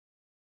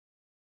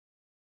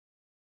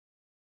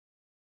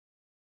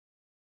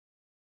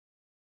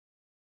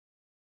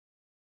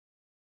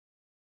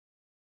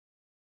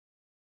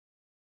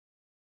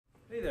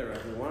Hey there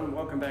everyone,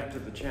 welcome back to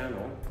the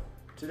channel.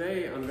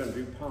 Today I'm going to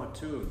do part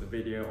 2 of the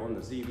video on the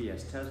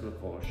ZVS Tesla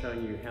coil,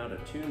 showing you how to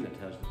tune the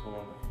Tesla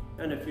coil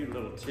and a few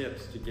little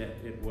tips to get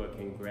it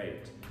working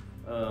great.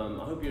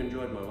 I hope you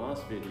enjoyed my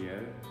last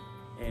video,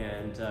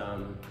 and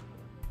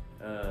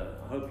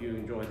I hope you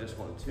enjoy this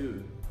one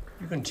too.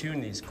 You can tune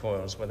these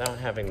coils without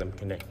having them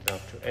connected up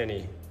to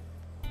any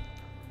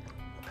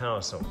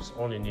power source.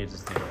 All you need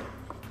is the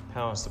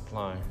power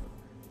supply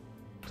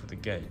to the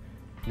gate.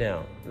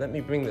 Now, let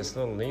me bring this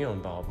little neon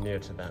bulb near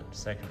to that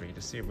secondary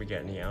to see if we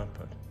get any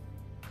output.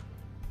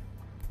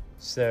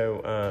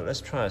 So let's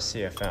try a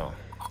CFL.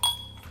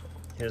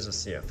 Here's a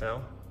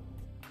CFL.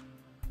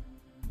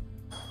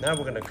 Now we're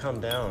going to come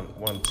down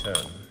one turn.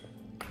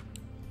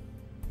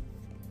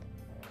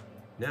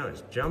 Now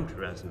it's jumped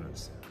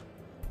resonance,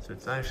 so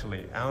it's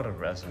actually out of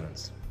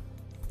resonance.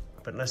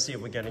 But let's see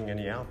if we're getting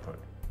any output.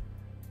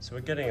 So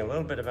we're getting a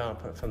little bit of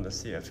output from the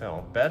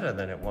CFL, better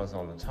than it was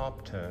on the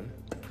top turn.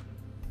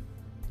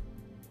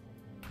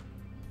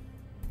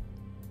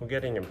 We're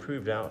getting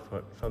improved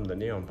output from the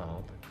neon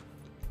bulb,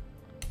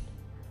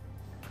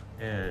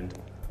 and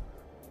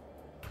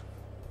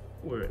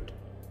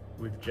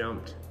we've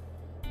jumped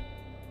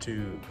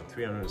to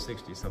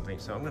 360 something.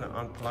 So I'm going to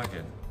unplug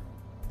it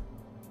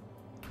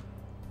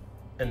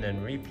and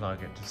then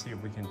replug it to see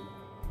if we can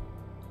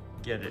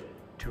get it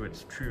to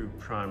its true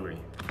primary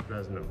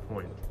resonant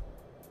point.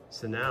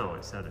 So now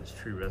it's at its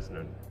true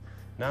resonant.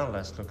 Now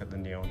let's look at the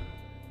neon.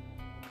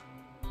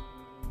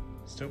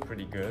 Still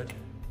pretty good.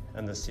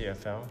 And the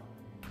CFL,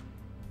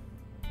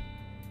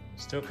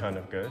 still kind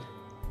of good.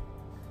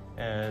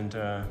 And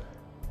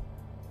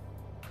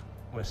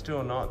we're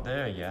still not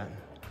there yet.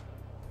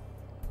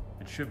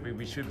 We should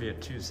be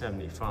at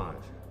 275.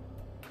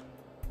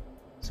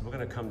 So we're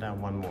going to come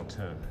down one more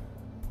turn.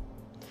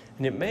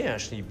 And it may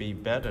actually be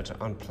better to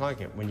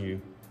unplug it when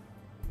you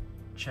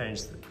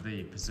change the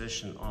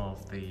position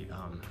of the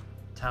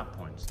tap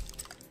points.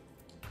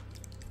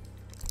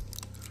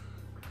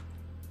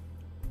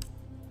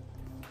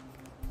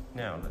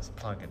 Now let's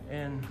plug it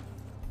in.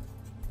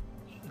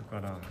 We've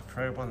got a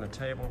probe on the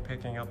table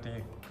picking up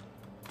the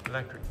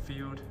electric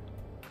field,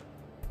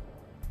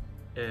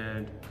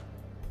 and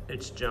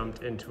it's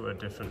jumped into a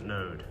different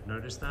node.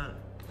 Notice that?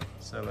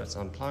 So let's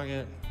unplug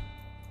it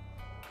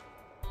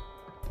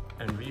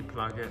and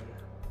replug it,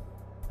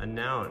 and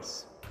now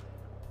it's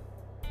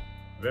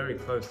very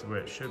close to where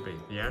it should be.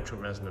 The actual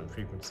resonant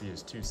frequency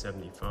is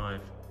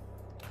 275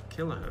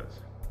 kilohertz.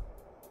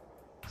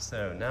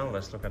 So now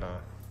let's look at our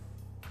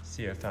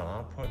CFL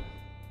output,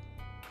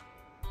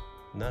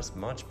 and that's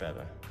much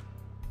better.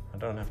 I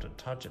don't have to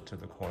touch it to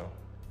the coil.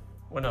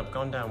 When I've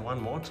gone down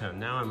one more turn,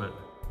 now I'm at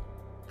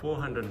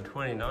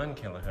 429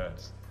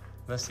 kilohertz.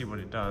 Let's see what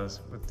it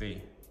does with the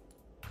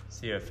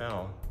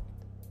CFL.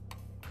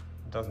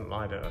 It doesn't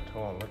light it at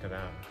all, look at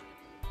that.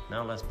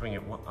 Now let's bring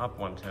it up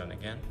one turn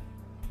again.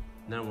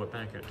 Now we're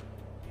back at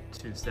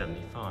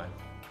 275.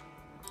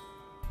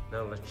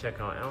 Now let's check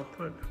our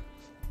output.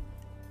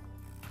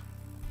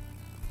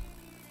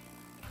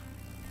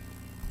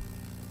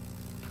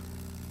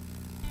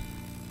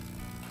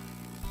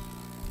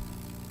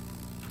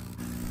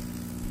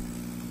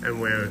 And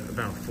we're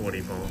about 40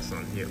 volts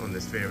on here on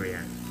this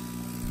variac.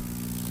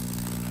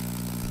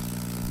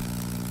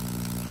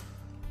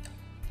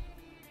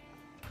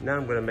 Now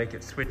I'm going to make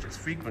it switch its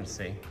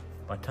frequency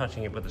by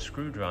touching it with a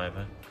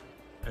screwdriver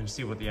and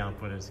see what the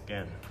output is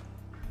again.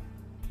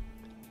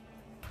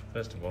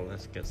 First of all,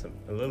 let's get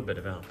a little bit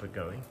of output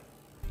going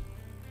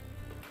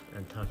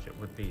and touch it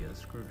with the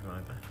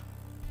screwdriver.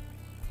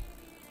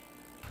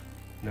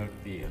 Note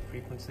the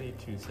frequency,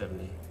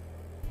 270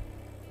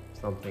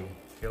 something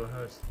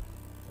kilohertz.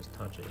 Just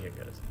touch it, here it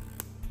goes.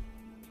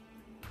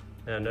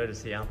 Now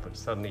notice the output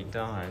suddenly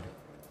died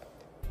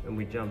and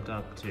we jumped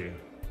up to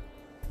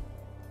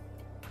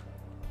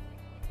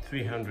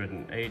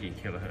 380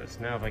 kilohertz.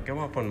 Now if I go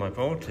up on my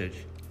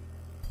voltage,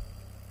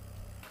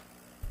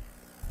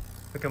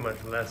 look how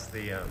much less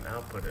the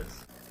output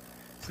is.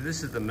 So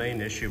this is the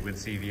main issue with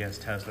ZVS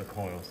Tesla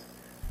coils,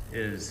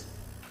 is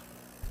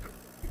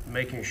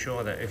making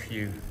sure that if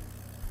you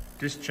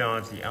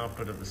discharge the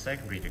output of the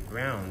secondary to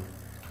ground,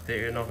 that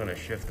you're not going to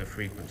shift the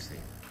frequency.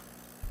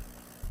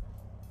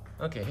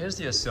 Okay, here's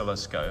the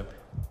oscilloscope,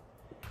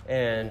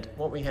 and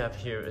what we have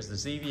here is the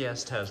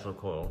ZVS Tesla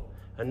coil.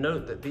 And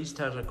note that these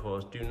Tesla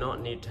coils do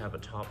not need to have a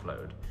top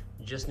load.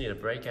 You just need a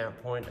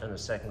breakout point and a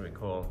secondary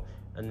coil,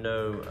 and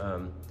no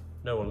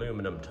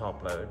aluminum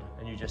top load.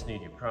 And you just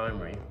need your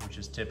primary, which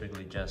is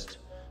typically just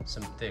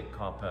some thick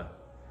copper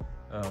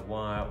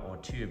wire or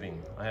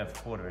tubing. I have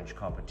 1/4-inch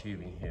copper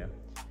tubing here,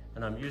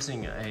 and I'm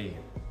using a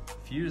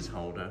fuse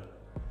holder.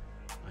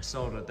 I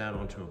soldered that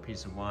onto a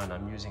piece of wire, and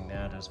I'm using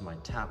that as my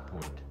tap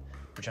point,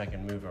 which I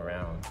can move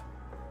around.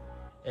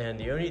 And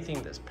the only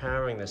thing that's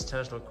powering this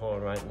Tesla coil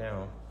right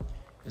now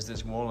is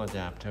this wall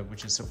adapter,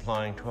 which is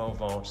supplying 12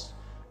 volts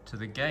to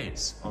the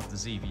gates of the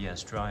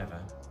ZVS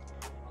driver.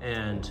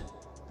 And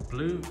the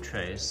blue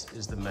trace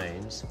is the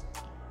mains,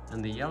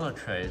 and the yellow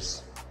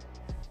trace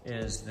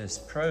is this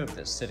probe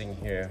that's sitting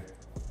here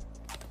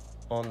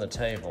on the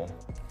table.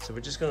 So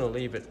we're just going to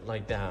leave it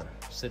like that,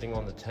 sitting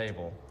on the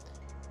table.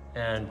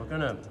 And we're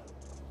going to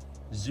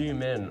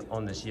zoom in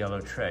on this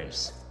yellow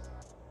trace.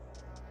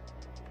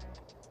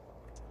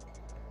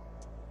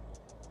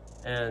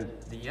 And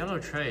the yellow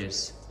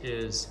trace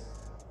is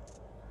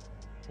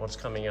what's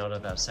coming out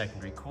of that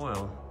secondary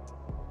coil.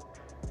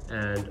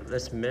 And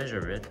let's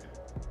measure it.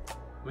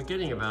 We're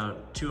getting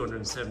about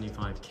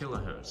 275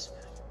 kilohertz,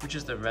 which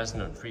is the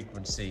resonant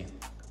frequency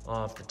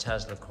of the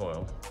Tesla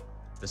coil,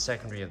 the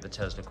secondary of the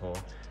Tesla coil,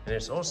 and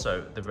it's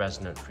also the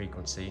resonant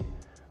frequency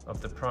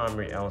of the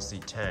primary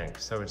LC tank.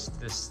 So it's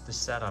this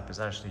setup is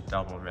actually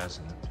double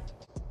resonant.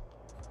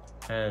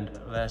 And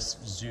let's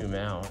zoom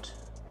out.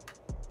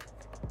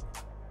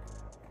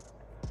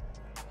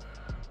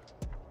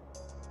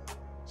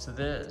 So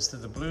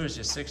the blue is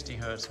your 60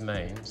 hertz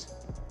mains.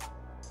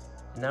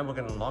 And now we're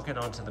going to lock it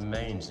onto the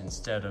mains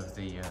instead of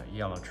the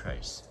yellow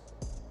trace.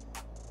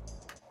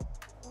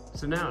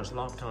 So now it's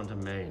locked onto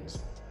mains.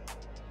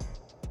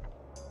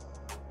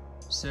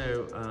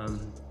 So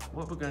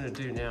what we're going to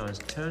do now is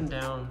turn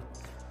down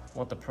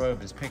what the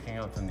probe is picking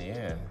up in the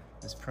air.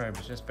 This probe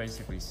is just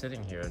basically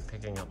sitting here and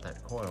picking up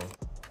that coil.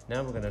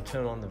 Now we're going to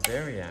turn on the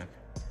variac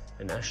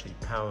and actually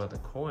power the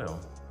coil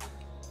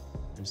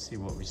and see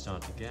what we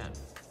start to get.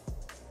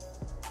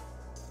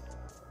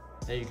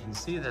 Now you can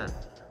see that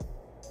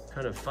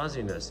kind of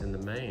fuzziness in the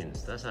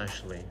mains. That's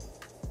actually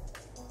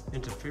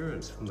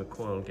interference from the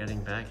coil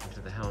getting back into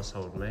the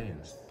household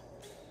mains.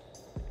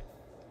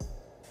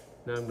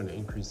 Now I'm going to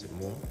increase it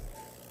more.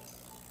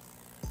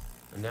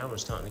 And now we're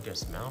starting to get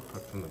some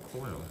output from the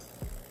coil.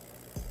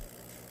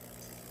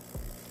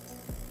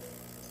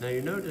 Now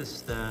you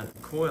notice that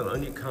coil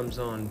only comes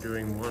on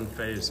during one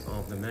phase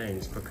of the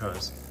mains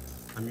because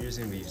I'm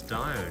using these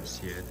diodes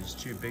here, these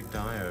two big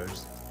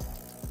diodes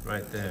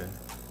right there,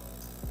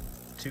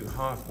 to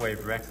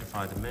half-wave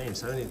rectify the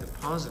mains. Only the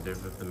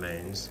positive of the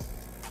mains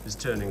is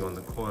turning on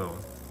the coil.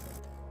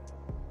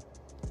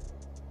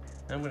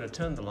 Now I'm going to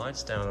turn the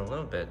lights down a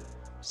little bit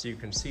so you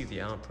can see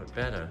the output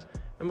better.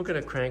 And we're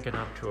going to crank it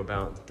up to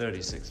about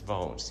 36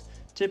 volts.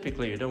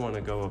 Typically you don't want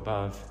to go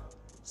above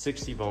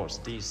 60 volts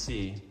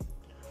DC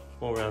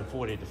or around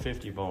 40 to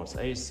 50 volts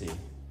AC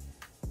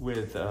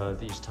with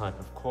these type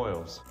of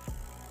coils.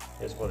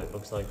 Here's what it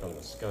looks like on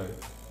the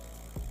scope.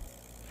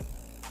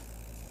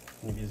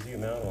 And if you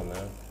zoom out on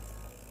that,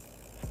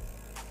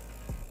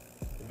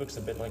 it looks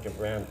a bit like a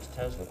ramped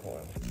Tesla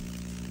coil.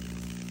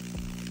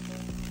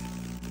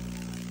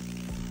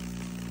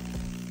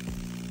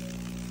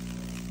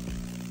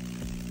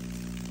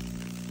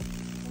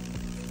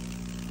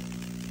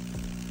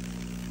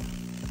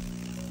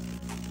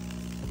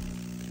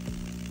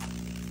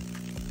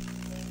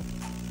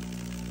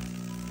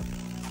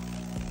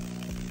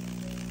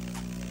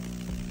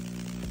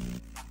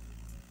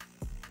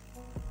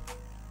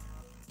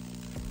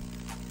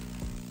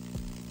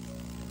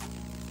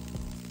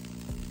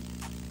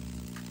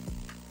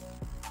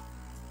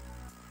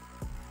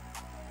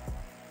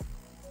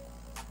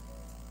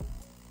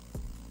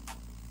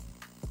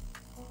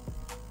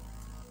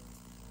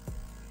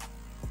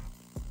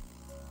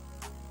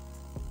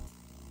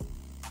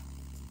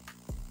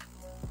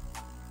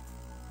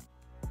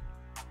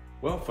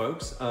 Well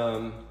folks,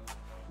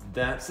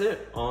 that's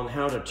it on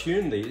how to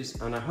tune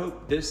these, and I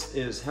hope this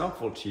is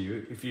helpful to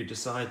you if you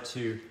decide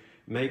to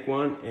make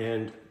one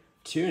and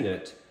tune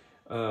it.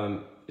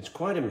 It's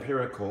quite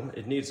empirical.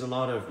 It needs a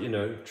lot of,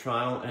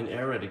 trial and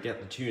error to get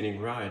the tuning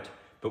right.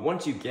 But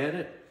once you get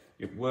it,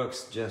 it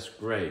works just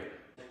great.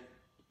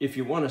 If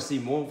you want to see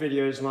more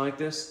videos like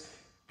this,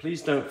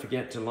 please don't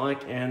forget to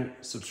like and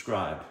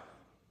subscribe.